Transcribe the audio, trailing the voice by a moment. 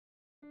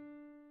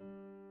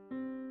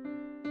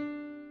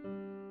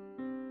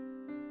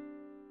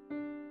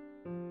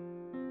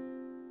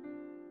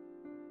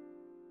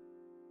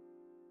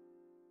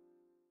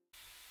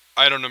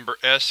Item Number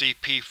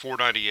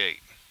SCP-498.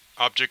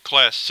 Object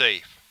Class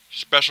Safe.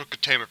 Special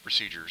Containment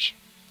Procedures.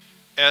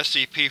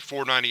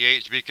 SCP-498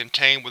 is to be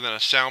contained within a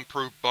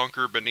soundproof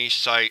bunker beneath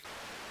site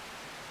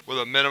with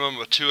a minimum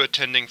of 2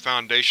 attending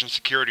Foundation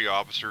security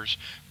officers,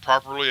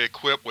 properly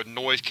equipped with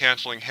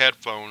noise-canceling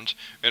headphones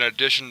in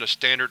addition to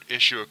standard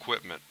issue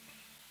equipment.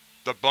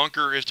 The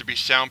bunker is to be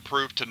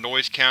soundproof to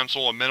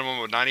noise-cancel a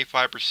minimum of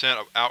 95%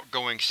 of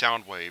outgoing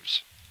sound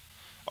waves.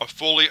 A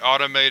fully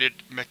automated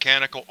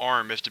mechanical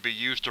arm is to be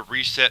used to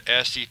reset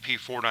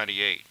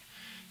SCP-498.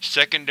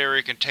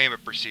 Secondary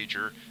Containment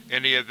Procedure: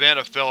 in the event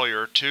of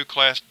failure, 2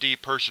 Class D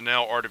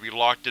personnel are to be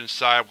locked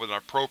inside with an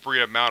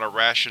appropriate amount of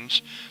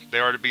rations. They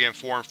are to be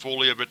informed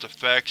fully of its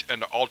effects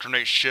and to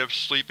alternate shifts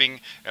sleeping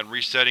and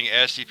resetting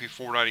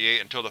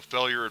SCP-498 until the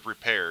failure is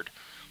repaired.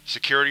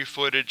 Security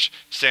footage,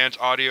 sans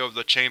audio of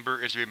the chamber,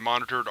 is to be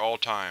monitored at all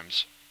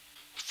times.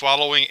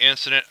 Following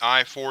Incident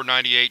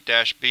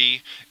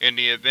I-498-B, in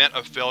the event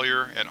of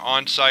failure, an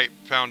on-site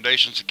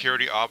Foundation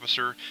security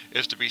officer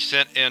is to be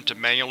sent in to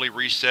manually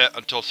reset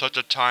until such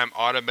a time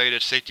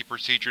automated safety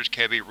procedures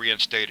can be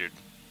reinstated.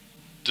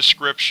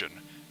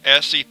 Description: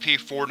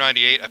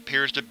 SCP-498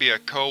 appears to be a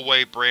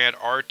Koei brand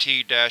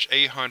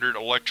RT-800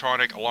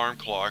 electronic alarm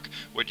clock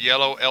with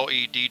yellow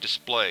LED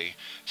display,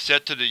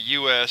 set to the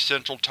U.S.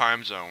 Central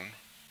Time Zone.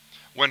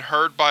 When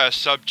heard by a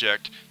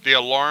subject, the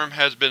alarm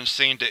has been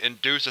seen to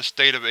induce a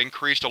state of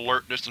increased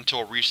alertness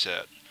until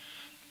reset.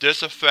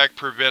 This effect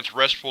prevents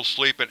restful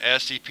sleep in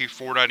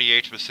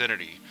SCP-498's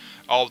vicinity,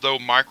 although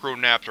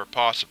micro-naps are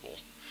possible.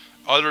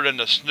 Other than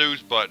the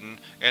snooze button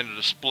and the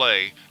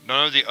display,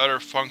 none of the other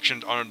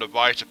functions on the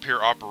device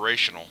appear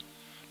operational.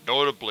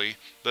 Notably,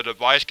 the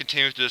device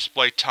continues to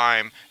display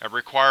time and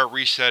require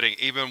resetting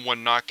even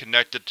when not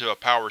connected to a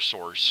power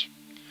source.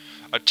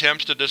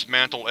 Attempts to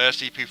dismantle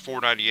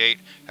SCP-498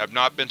 have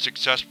not been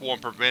successful in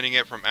preventing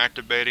it from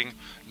activating,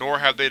 nor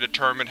have they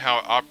determined how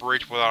it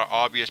operates without an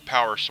obvious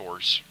power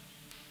source.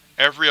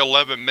 Every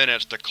 11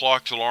 minutes the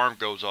clock's alarm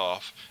goes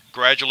off,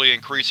 gradually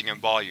increasing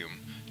in volume.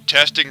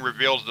 Testing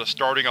reveals the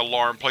starting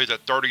alarm plays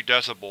at 30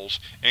 decibels,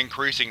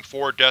 increasing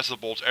 4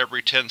 decibels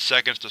every 10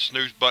 seconds the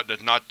snooze button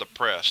is not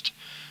depressed.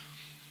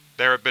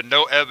 There have been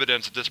no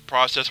evidence that this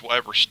process will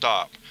ever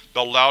stop.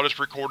 The loudest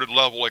recorded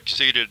level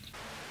exceeded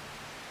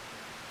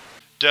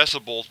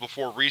decibels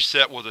before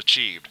reset was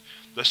achieved.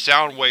 The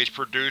sound waves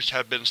produced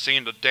have been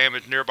seen to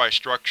damage nearby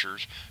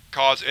structures,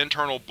 cause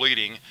internal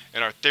bleeding,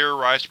 and are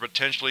theorized to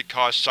potentially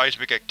cause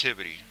seismic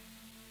activity.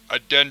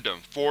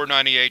 Addendum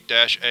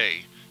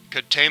 498-A.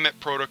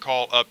 Containment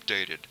Protocol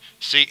updated.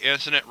 See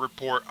Incident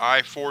Report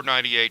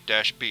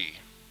I-498-B.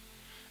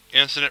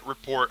 Incident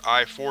Report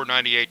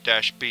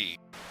I-498-B.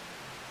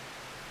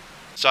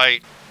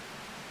 Site: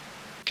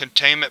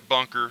 Containment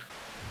Bunker.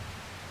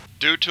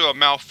 Due to a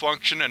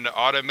malfunction in the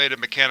automated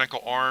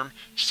mechanical arm,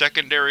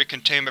 secondary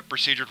containment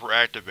procedures were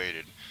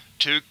activated.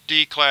 2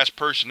 D-Class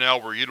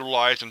personnel were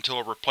utilized until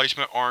a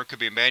replacement arm could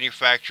be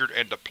manufactured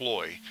and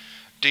deploy.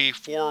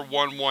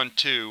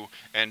 D-4112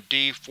 and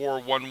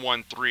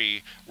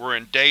D-4113 were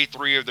in Day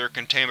 3 of their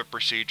containment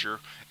procedure,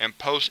 and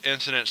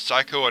post-incident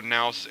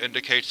psychoanalysis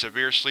indicates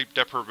severe sleep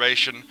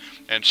deprivation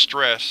and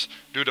stress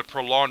due to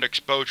prolonged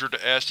exposure to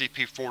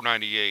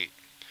SCP-498.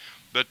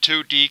 The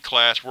 2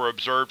 D-Class were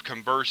observed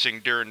conversing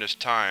during this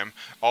time,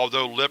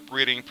 although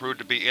lip-reading proved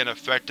to be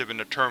ineffective in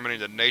determining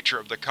the nature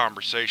of the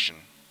conversation.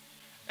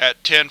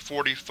 At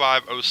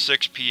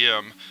 10:45:06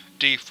 p.m.,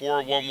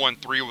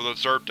 D-4113 was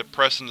observed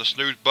depressing the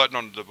snooze button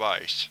on the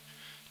device.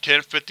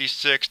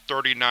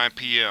 10:56:39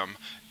 p.m.,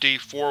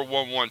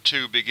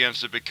 D-4112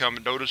 begins to become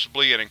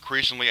noticeably and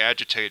increasingly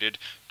agitated,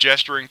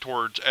 gesturing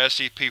towards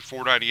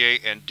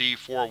SCP-498 and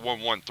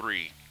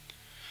D-4113.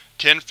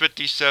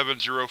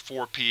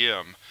 10:57:04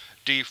 p.m.,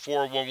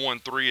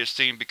 D-4113 is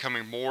seen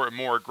becoming more and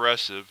more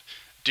aggressive.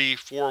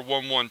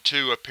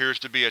 D-4112 appears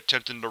to be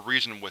attempting to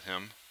reason with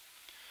him.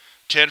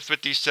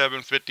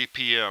 10:57:50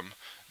 p.m.,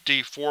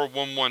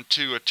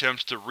 D-4112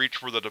 attempts to reach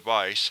for the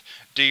device.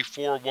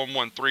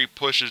 D-4113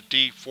 pushes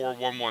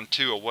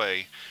D-4112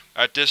 away.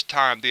 At this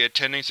time, the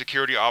attending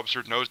security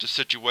officer knows the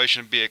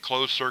situation to be a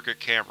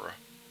closed-circuit camera.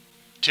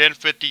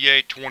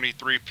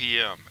 10:58:23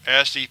 p.m.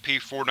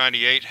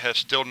 SCP-498 has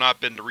still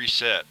not been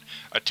reset.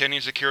 Attending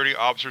security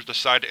officers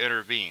decide to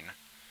intervene.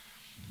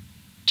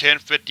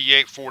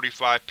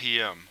 10:58:45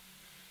 p.m.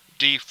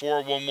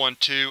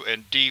 D-4112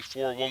 and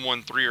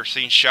D-4113 are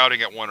seen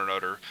shouting at one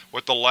another,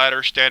 with the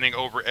latter standing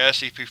over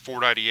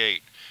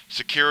SCP-498.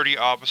 Security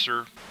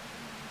Officer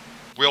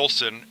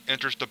Wilson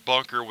enters the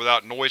bunker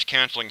without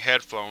noise-canceling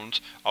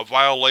headphones, a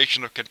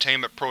violation of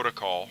containment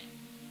protocol.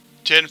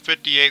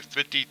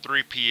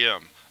 10:58:53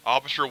 p.m.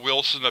 Officer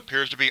Wilson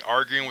appears to be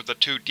arguing with the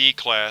 2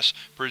 D-Class,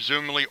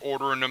 presumably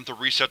ordering them to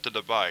reset the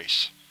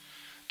device.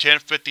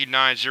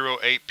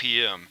 10:59:08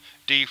 p.m.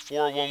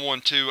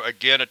 D-4112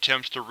 again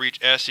attempts to reach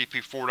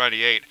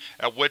SCP-498,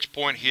 at which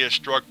point he is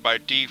struck by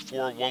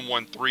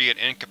D-4113 and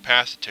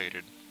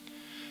incapacitated.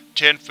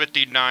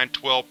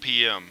 10:59:12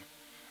 p.m.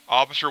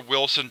 Officer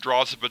Wilson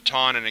draws a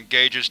baton and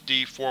engages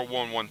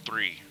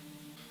D-4113.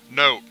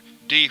 Note: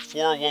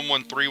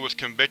 D-4113 was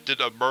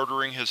convicted of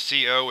murdering his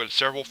CO and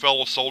several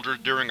fellow soldiers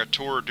during a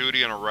tour of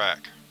duty in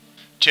Iraq.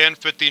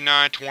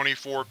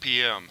 10:59:24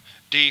 p.m.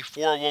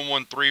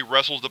 D-4113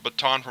 wrestles the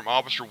baton from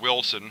Officer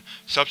Wilson,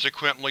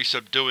 subsequently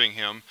subduing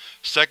him.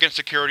 Second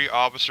Security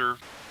Officer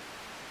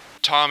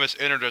Thomas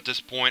entered at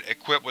this point,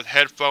 equipped with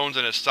headphones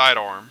and his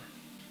sidearm.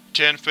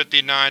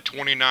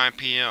 10:59:29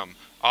 p.m.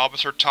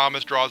 Officer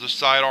Thomas draws his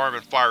sidearm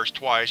and fires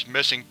twice,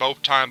 missing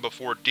both times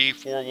before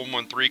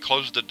D-4113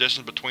 closes the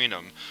distance between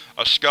them.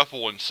 A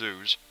scuffle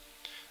ensues.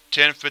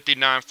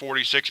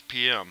 10:59:46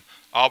 p.m.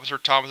 Officer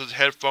Thomas's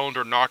headphones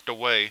are knocked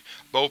away.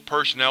 Both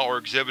personnel are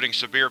exhibiting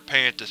severe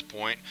pain at this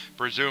point,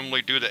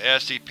 presumably due to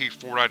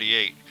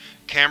SCP-498.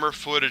 Camera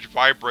footage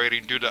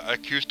vibrating due to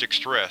acoustic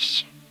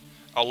stress.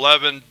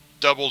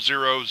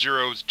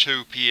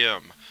 11:00:02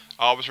 p.m.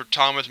 Officer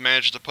Thomas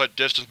manages to put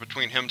distance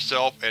between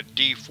himself and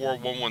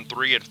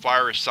D-4113 and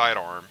fire his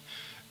sidearm.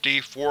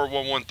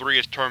 D-4113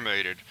 is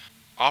terminated.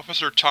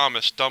 Officer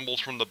Thomas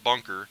stumbles from the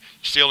bunker,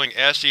 sealing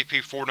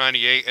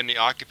SCP-498 and the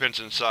occupants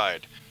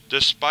inside.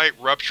 Despite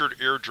ruptured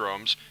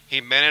eardrums,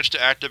 he managed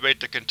to activate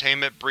the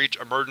containment breach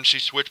emergency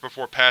switch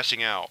before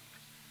passing out.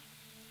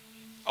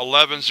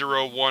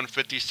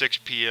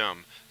 11:01:56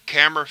 p.m.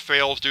 Camera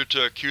fails due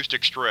to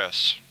acoustic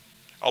stress.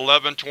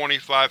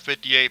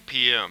 11:25:58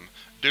 p.m.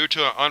 Due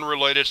to an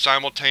unrelated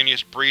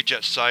simultaneous breach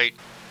at site,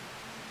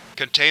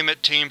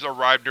 containment teams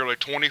arrived nearly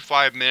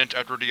 25 minutes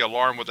after the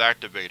alarm was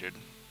activated.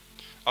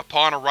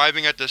 Upon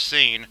arriving at the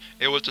scene,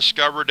 it was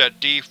discovered that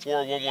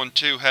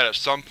D-4112 had at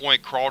some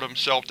point crawled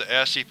himself to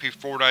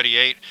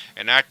SCP-498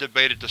 and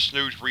activated the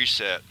snooze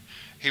reset.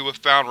 He was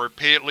found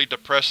repeatedly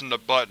depressing the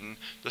button,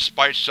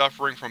 despite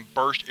suffering from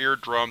burst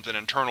eardrums and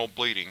internal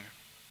bleeding.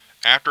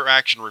 After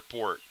Action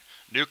Report.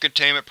 New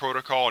containment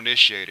protocol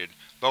initiated.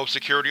 Both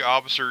security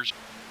officers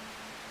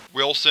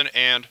Wilson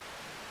and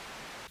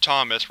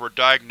Thomas were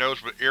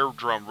diagnosed with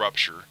eardrum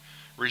rupture,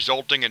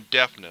 resulting in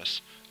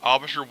deafness.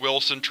 Officer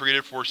Wilson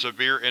treated for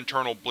severe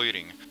internal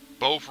bleeding.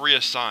 Both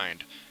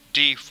reassigned.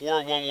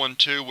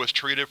 D-4112 was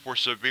treated for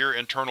severe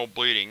internal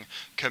bleeding,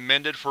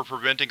 commended for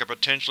preventing a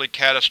potentially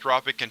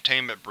catastrophic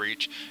containment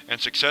breach,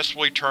 and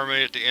successfully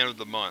terminated at the end of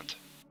the month.